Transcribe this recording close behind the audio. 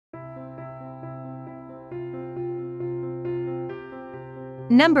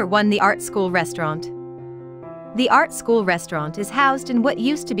Number 1. The Art School Restaurant. The Art School Restaurant is housed in what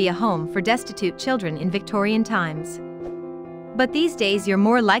used to be a home for destitute children in Victorian times. But these days you're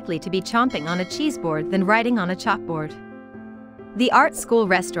more likely to be chomping on a cheeseboard than writing on a chalkboard. The Art School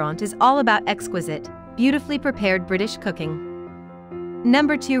Restaurant is all about exquisite, beautifully prepared British cooking.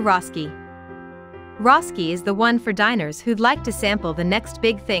 Number 2. Roski. Roski is the one for diners who'd like to sample the next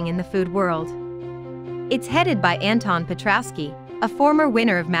big thing in the food world. It's headed by Anton Petrowski, a former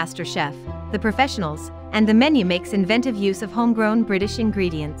winner of MasterChef, The Professionals, and the menu makes inventive use of homegrown British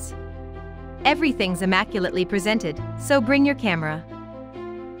ingredients. Everything's immaculately presented, so bring your camera.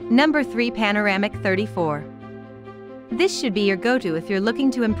 Number 3. Panoramic 34. This should be your go-to if you're looking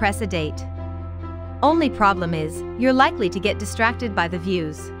to impress a date. Only problem is, you're likely to get distracted by the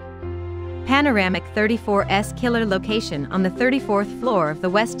views. Panoramic 34's killer location on the 34th floor of the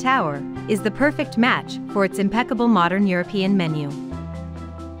West Tower is the perfect match for its impeccable modern European menu.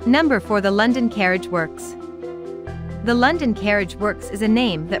 Number 4. The London Carriage Works. The London Carriage Works is a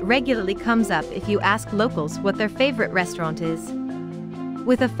name that regularly comes up if you ask locals what their favorite restaurant is.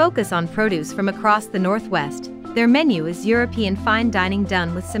 With a focus on produce from across the Northwest, their menu is European fine dining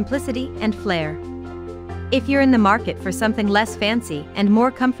done with simplicity and flair. If you're in the market for something less fancy and more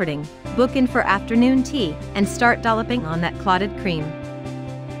comforting, book in for afternoon tea and start dolloping on that clotted cream.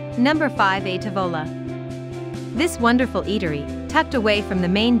 Number 5. A Tavola. This wonderful eatery, tucked away from the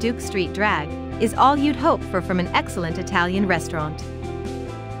main Duke Street drag, is all you'd hope for from an excellent Italian restaurant.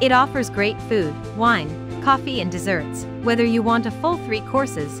 It offers great food, wine, coffee and desserts, whether you want a full 3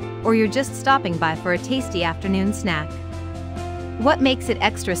 courses or you're just stopping by for a tasty afternoon snack. What makes it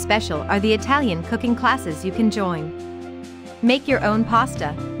extra special are the Italian cooking classes you can join. Make your own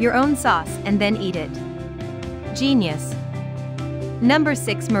pasta, your own sauce, and then eat it. Genius. Number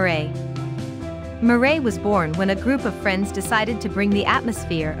 6. Marais. Marais was born when a group of friends decided to bring the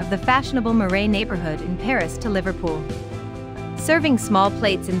atmosphere of the fashionable Marais neighborhood in Paris to Liverpool. Serving small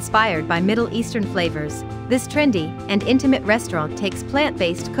plates inspired by Middle Eastern flavors, this trendy and intimate restaurant takes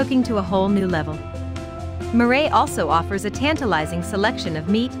plant-based cooking to a whole new level. Marais also offers a tantalizing selection of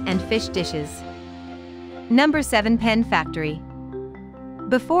meat and fish dishes. Number 7. Pen Factory.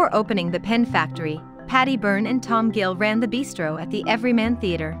 Before opening the Pen Factory, Patty Byrne and Tom Gill ran the bistro at the Everyman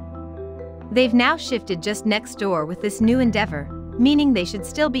Theatre. They've now shifted just next door with this new endeavor, meaning they should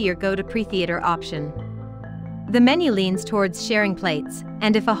still be your go-to pre-theater option. The menu leans towards sharing plates,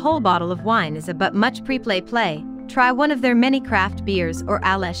 and if a whole bottle of wine is a bit much pre-play, try one of their many craft beers or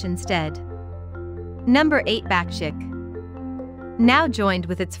Alesh instead. Number 8. Bakshik. Now joined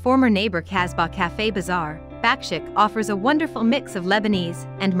with its former neighbor Casbah Café Bazaar, Bakshik offers a wonderful mix of Lebanese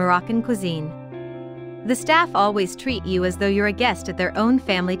and Moroccan cuisine. The staff always treat you as though you're a guest at their own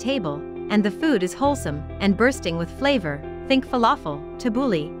family table, and the food is wholesome and bursting with flavor. Think falafel,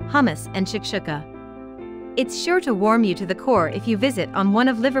 tabbouleh, hummus and shakshuka. It's sure to warm you to the core if you visit on one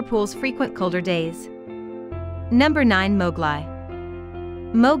of Liverpool's frequent colder days. Number 9. Mughlai.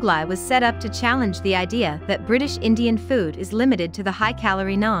 Mughlai was set up to challenge the idea that British Indian food is limited to the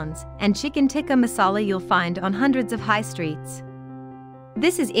high-calorie naans and chicken tikka masala you'll find on hundreds of high streets.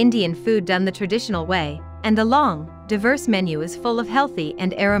 This is Indian food done the traditional way, and the long, diverse menu is full of healthy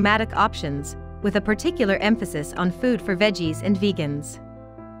and aromatic options, with a particular emphasis on food for veggies and vegans.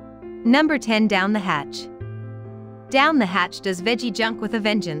 Number 10. Down the Hatch. Down the Hatch does veggie junk with a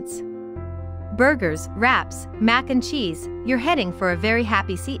vengeance. Burgers, wraps, mac and cheese, you're heading for a very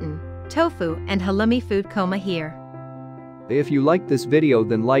happy seitan, tofu and halloumi food coma here. If you liked this video,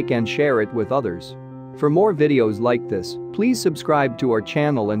 then like and share it with others. For more videos like this, please subscribe to our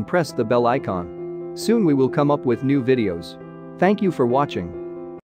channel and press the bell icon. Soon we will come up with new videos. Thank you for watching.